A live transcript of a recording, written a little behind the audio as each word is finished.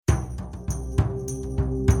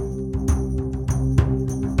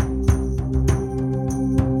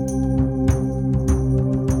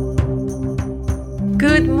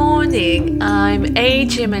morning, I'm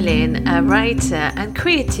AJ Malin, a writer and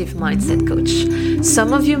creative mindset coach.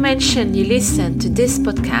 Some of you mentioned you listen to this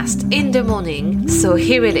podcast in the morning, so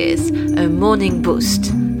here it is, a morning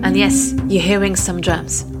boost. And yes, you're hearing some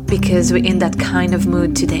drums, because we're in that kind of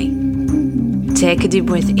mood today. Take a deep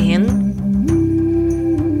breath in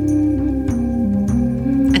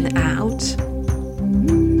and out.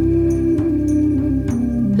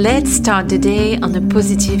 Let's start the day on a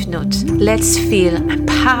positive note. Let's feel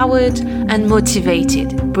empowered and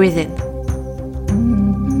motivated. Breathe in.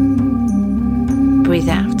 Breathe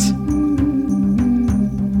out.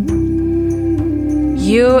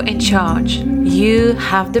 You're in charge. You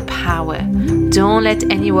have the power. Don't let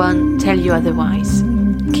anyone tell you otherwise.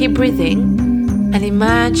 Keep breathing and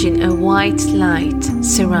imagine a white light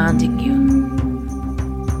surrounding you.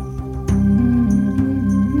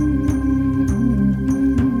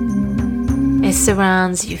 It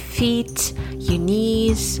surrounds your feet, your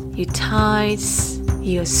knees, your thighs,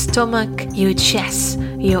 your stomach, your chest,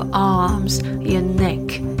 your arms, your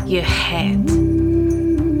neck, your head.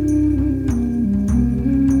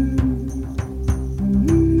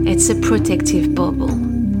 It's a protective bubble.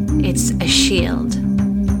 It's a shield.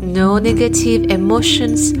 No negative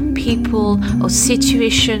emotions, people, or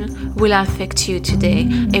situation will affect you today.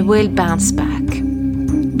 It will bounce back.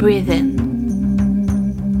 Breathe in.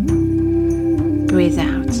 Breathe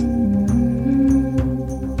out.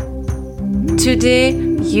 Today,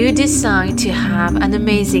 you decide to have an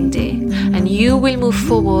amazing day, and you will move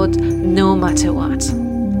forward no matter what.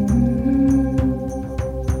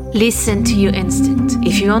 Listen to your instinct.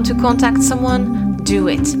 If you want to contact someone, do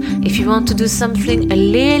it. If you want to do something a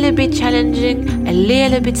little bit challenging, a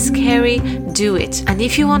little bit scary, do it. And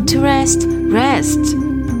if you want to rest, rest.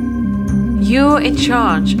 You're in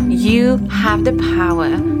charge. You have the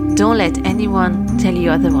power. Don't let anyone tell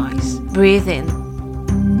you otherwise. Breathe in.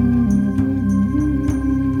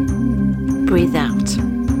 Breathe out.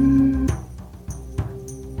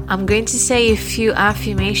 I'm going to say a few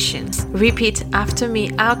affirmations. Repeat after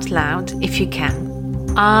me out loud if you can.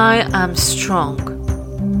 I am strong.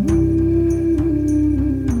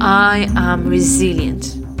 I am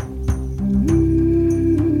resilient.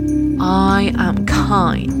 I am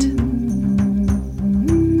kind.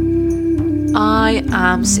 I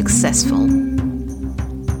am successful.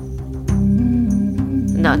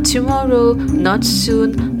 Not tomorrow, not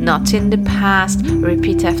soon, not in the past.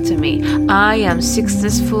 Repeat after me. I am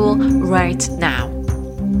successful right now.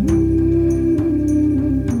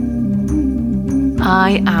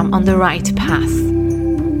 I am on the right path.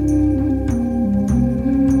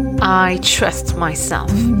 I trust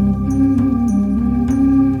myself.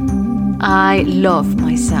 I love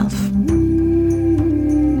myself.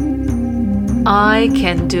 I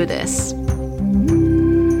can do this.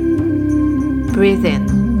 Breathe in.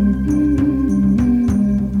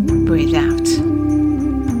 Breathe out.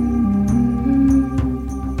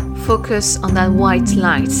 Focus on that white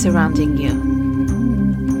light surrounding you.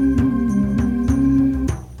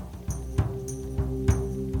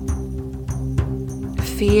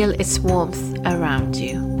 Feel its warmth around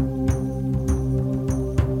you.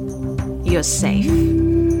 You're safe.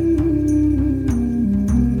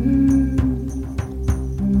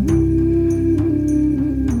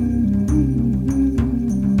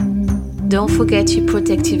 Don't forget your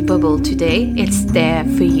protective bubble today. It's there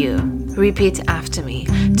for you. Repeat after me.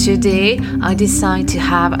 Today, I decide to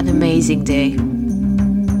have an amazing day.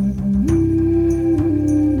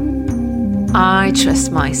 I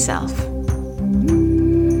trust myself.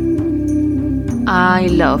 I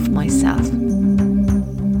love myself.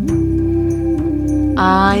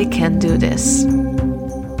 I can do this.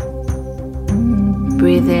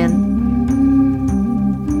 Breathe in.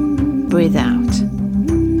 Breathe out.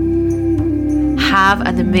 Have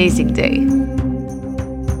an amazing day.